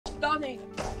stunning.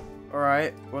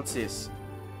 Alright, what's this?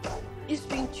 It's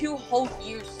been 2 whole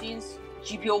years since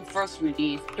GPO first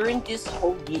released. During this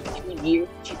whole 2 years,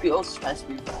 GPO has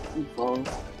been evolved.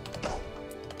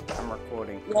 I'm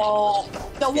recording. Whoa!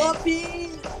 The One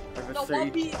Piece! Over The 3.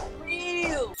 One Piece is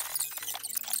real!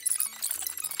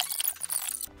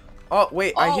 Oh,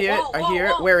 wait, I hear it. whoa, I hear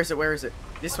whoa. it. Where is it? Where is it?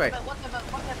 This way. What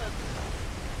happened?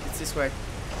 It's this way.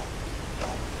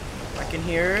 I can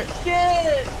hear it.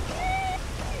 Shit!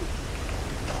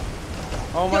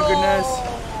 Oh my goodness.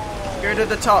 Go to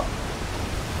the top.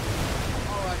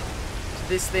 Alright.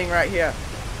 This thing right here.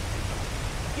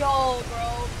 Yo,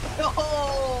 bro.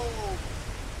 Yo!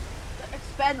 The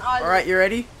expand island. Alright, you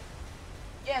ready?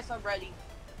 Yes, I'm ready.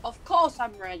 Of course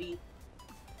I'm ready.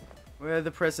 Where are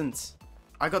the presents?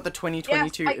 I got the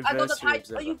 2022 yes, I got the Anniversary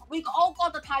title. Observer. We all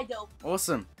got the title.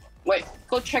 Awesome. Wait,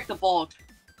 go check the board.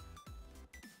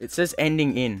 It says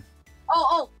ending in.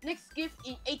 Oh, next gift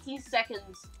in 18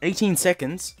 seconds. 18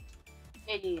 seconds?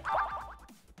 Idiot.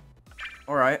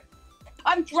 Alright.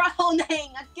 I'm drowning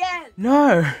again!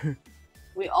 No!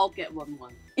 We all get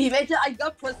 1-1. Imagine I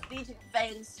got prestige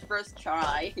fans first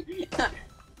try.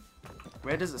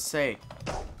 Where does it say?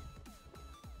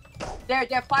 There,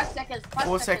 5 seconds.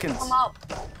 4 seconds. Come up.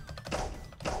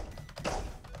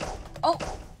 Oh,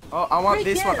 Oh, I want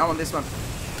this one. I want this one.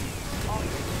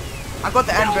 I got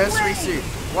the anniversary suit.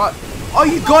 What? Oh,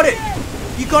 you got it!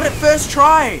 You got it first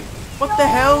try! What the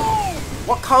hell?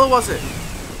 What color was it?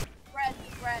 red.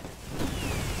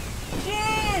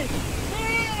 Jeez!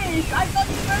 I got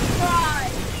the first try!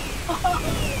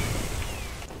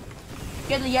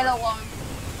 Get the yellow one.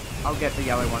 I'll get the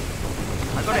yellow one.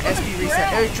 I got an SP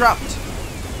reset. Oh, it dropped.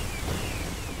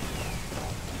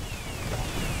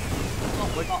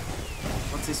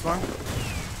 What's this one?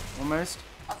 Almost.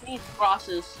 I think it's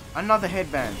crosses. Another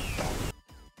headband.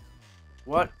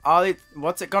 What are it?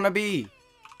 What's it gonna be?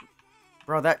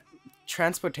 Bro, that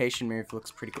transportation move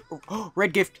looks pretty cool. Oh,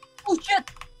 red gift. Oh shit!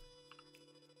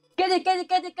 Get it!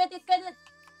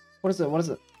 What is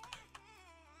it?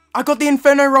 I got the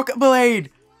Inferno rocket blade.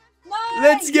 Nice!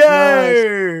 Let's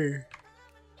go.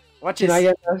 Watch Can this. I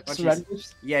get Watch a this. red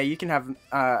gift? Yeah, you can have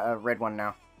a red one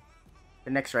now.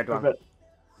 The next red one. Red.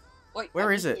 Wait,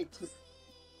 Where I is need it?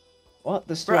 What?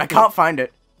 The Bro, I can't find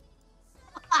it.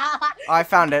 I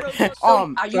found it.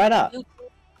 So, are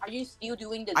you still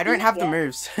doing the? I don't have the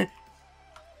moves.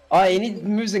 Oh, you need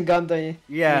moves and gun, don't you?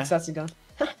 Yeah. You need stats and gun.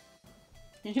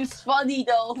 It's funny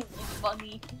though. It's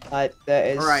funny. Alright, there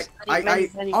is Alright,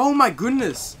 Many. oh my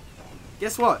goodness.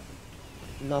 Guess what?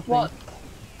 nothing. What?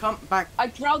 Come back. I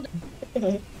drowned.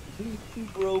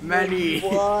 Bro, Manny.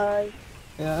 why?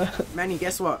 Yeah. Manny,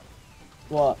 guess what?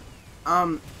 What?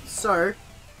 So,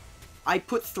 I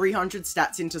put 300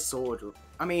 stats into sword.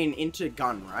 I mean, into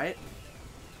gun, right?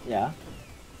 Yeah.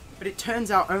 But it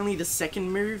turns out only the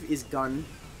second move is gun.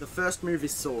 The first move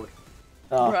is sword.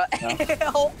 Oh, Bruh.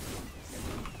 no.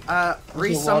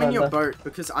 Resummon your under. boat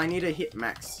because I need to hit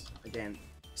max again.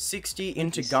 60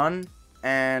 into gun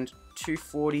and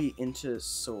 240 into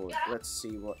sword. Let's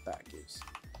see what that gives.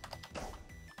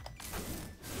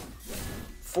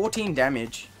 14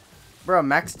 damage. Bro,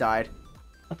 Max died.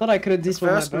 I thought I could have despawned my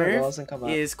First boat, but it move wasn't come out.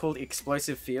 is called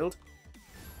Explosive Field.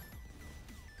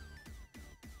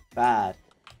 Bad.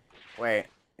 Wait,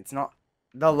 it's not.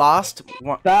 The last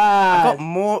one. I Bad. got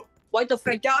more. Why the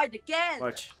frick died again?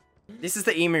 Watch. This is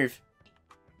the E move.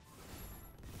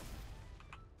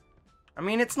 I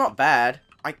mean, it's not bad.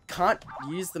 I can't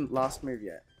use the last move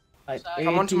yet. Like,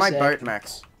 Come onto my 80 boat, seconds.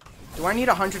 Max. Do I need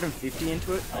 150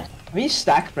 into it? Can you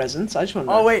stack presents? I just want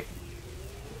to Oh, wait.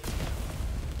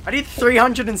 I did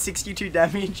 362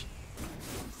 damage.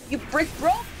 You brick,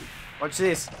 bro? Watch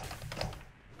this.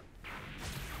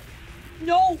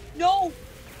 No.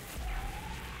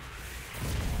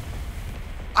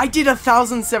 I did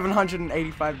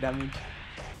 1,785 damage.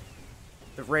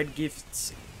 The red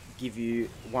gifts give you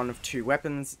one of 2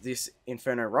 weapons. This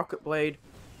Inferno rocket blade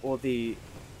or the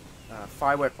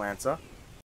Firework Lancer.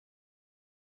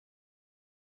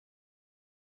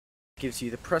 Gives you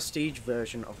the prestige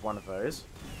version of one of those.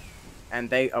 And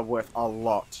they are worth a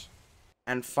lot.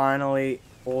 And finally,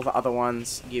 all the other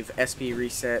ones give SP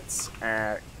resets,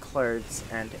 clothes,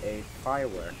 and a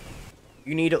firework.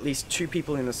 You need at least 2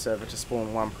 people in the server to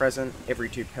spawn 1 present. Every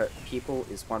 2 people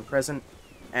is 1 present.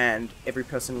 And every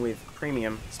person with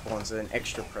premium spawns an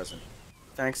extra present.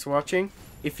 Thanks for watching.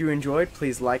 If you enjoyed,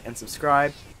 please like and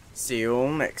subscribe. See you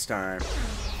all next time.